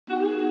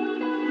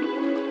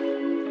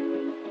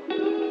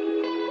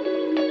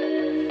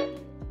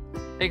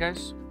Hey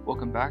guys,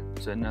 welcome back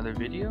to another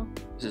video.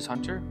 This is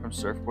Hunter from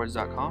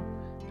Surfboards.com.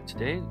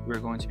 Today we're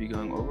going to be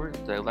going over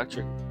the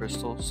Electric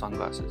Bristol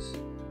Sunglasses.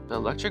 The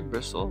Electric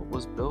Bristol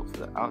was built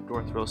for the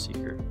outdoor thrill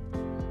seeker.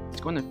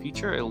 It's going to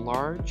feature a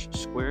large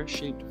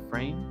square-shaped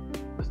frame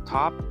with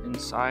top and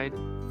side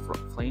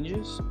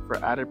flanges for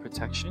added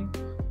protection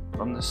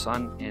from the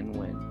sun and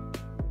wind.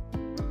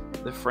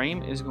 The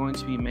frame is going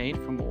to be made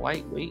from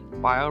lightweight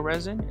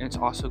bioresin, and it's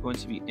also going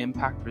to be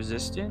impact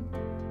resistant.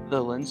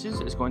 The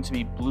lenses is going to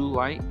be blue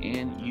light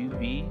and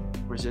UV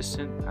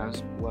resistant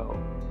as well.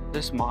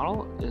 This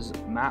model is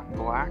matte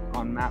black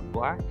on matte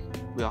black.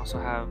 We also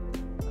have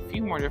a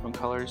few more different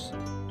colors.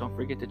 Don't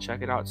forget to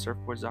check it out at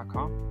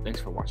surfboards.com.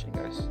 Thanks for watching,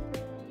 guys.